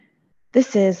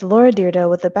This is Laura Dyrda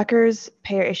with the Becker's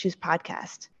Payer Issues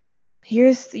podcast.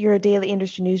 Here's your daily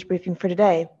industry news briefing for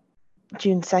today,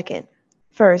 June 2nd.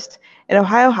 First, an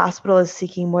Ohio hospital is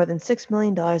seeking more than $6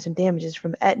 million in damages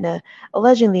from Aetna,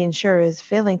 alleging the insurer is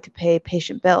failing to pay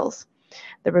patient bills.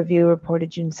 The Review reported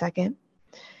June 2nd.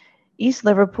 East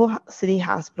Liverpool City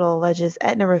Hospital alleges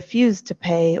Aetna refused to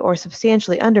pay or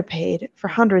substantially underpaid for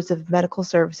hundreds of medical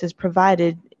services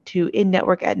provided to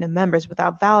in-network Aetna members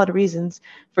without valid reasons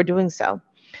for doing so.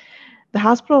 The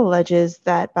hospital alleges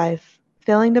that by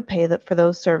failing to pay for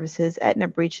those services, Aetna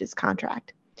breached its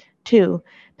contract. 2.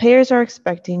 Payers are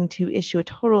expecting to issue a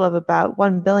total of about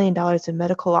 $1 billion in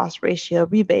medical loss ratio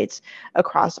rebates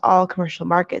across all commercial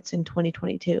markets in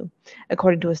 2022,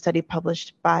 according to a study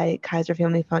published by Kaiser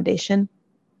Family Foundation.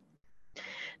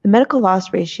 The medical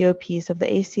loss ratio piece of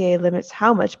the ACA limits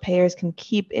how much payers can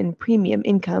keep in premium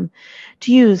income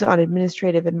to use on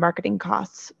administrative and marketing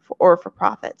costs or for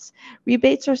profits.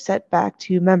 Rebates are set back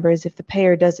to members if the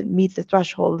payer doesn't meet the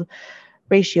threshold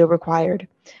ratio required.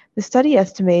 The study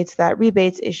estimates that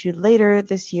rebates issued later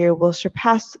this year will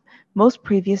surpass most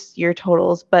previous year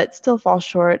totals, but still fall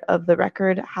short of the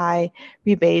record high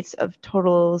rebates of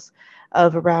totals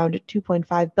of around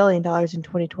 $2.5 billion in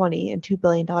 2020 and $2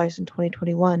 billion in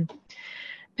 2021.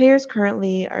 Payers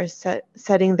currently are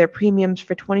setting their premiums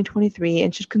for 2023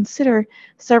 and should consider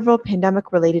several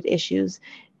pandemic-related issues,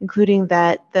 including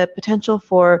that the potential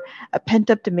for a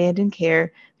pent-up demand in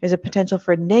care, there's a potential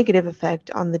for a negative effect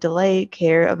on the delay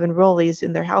care of enrollees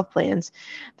in their health plans,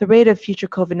 the rate of future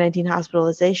COVID-19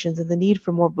 hospitalizations, and the need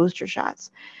for more booster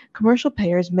shots. Commercial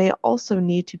payers may also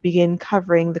need to begin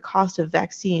covering the cost of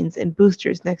vaccines and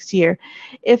boosters next year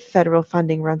if federal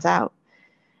funding runs out.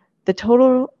 The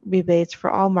total rebates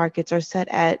for all markets are set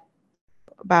at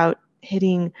about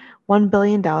hitting $1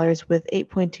 billion with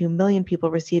 8.2 million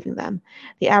people receiving them.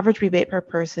 The average rebate per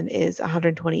person is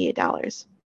 $128.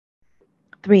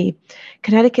 3.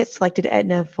 Connecticut selected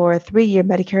Aetna for a 3-year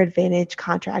Medicare Advantage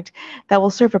contract that will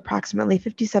serve approximately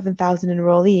 57,000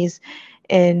 enrollees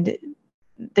and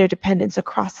their dependents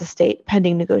across the state,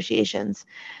 pending negotiations.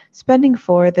 Spending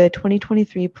for the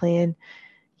 2023 plan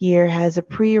year has a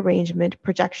pre-arrangement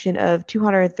projection of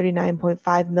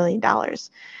 $239.5 million.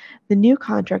 The new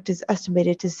contract is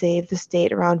estimated to save the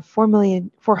state around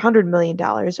 $400 million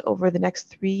over the next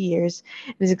 3 years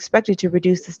and is expected to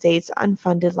reduce the state's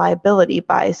unfunded liability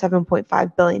by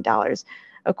 $7.5 billion,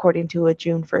 according to a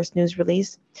June 1st news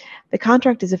release. The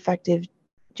contract is effective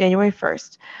January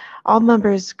 1st. All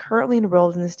members currently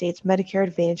enrolled in the state's Medicare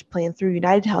Advantage plan through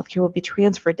United Healthcare will be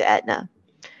transferred to Aetna.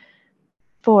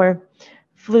 4.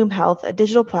 Flume Health, a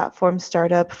digital platform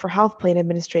startup for health plan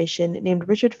administration, named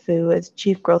Richard Fu as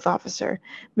Chief Growth Officer.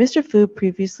 Mr. Fu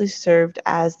previously served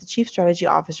as the Chief Strategy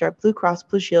Officer at Blue Cross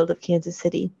Blue Shield of Kansas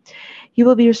City. He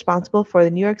will be responsible for the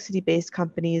New York City-based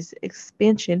company's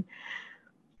expansion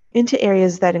into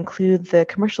areas that include the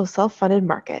commercial self-funded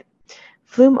market.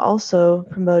 Flume also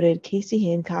promoted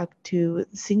Casey Hancock to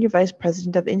Senior Vice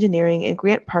President of Engineering and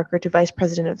Grant Parker to Vice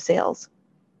President of Sales.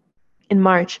 In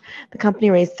March, the company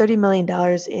raised $30 million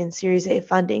in Series A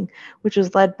funding, which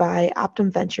was led by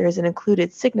Optum Ventures and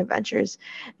included Cigna Ventures,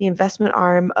 the investment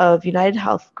arm of United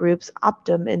Health Group's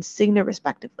Optum and Cigna,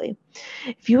 respectively.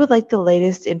 If you would like the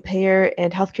latest in payer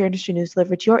and healthcare industry news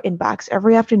delivered to your inbox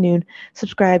every afternoon,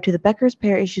 subscribe to the Becker's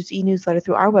Payer Issues e-newsletter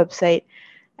through our website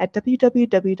at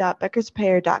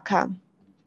www.beckerspayer.com.